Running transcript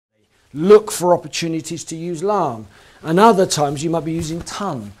look for opportunities to use Lang. And other times you might be using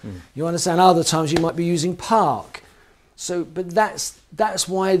Chun. You understand? Other times you might be using Park. So, but that's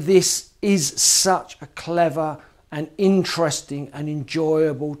why this is such a clever and interesting and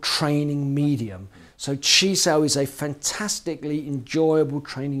enjoyable training medium. So Chi Sao is a fantastically enjoyable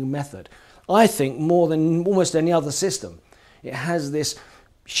training method. I think more than almost any other system. It has this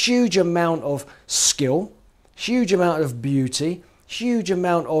huge amount of skill, huge amount of beauty, huge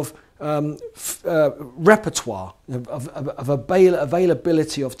amount of repertoire, of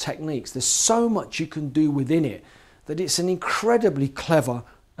availability of techniques. There's so much you can do within it that it's an incredibly clever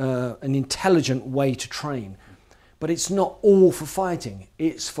and intelligent way to train. But it's not all for fighting,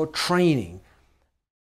 it's for training.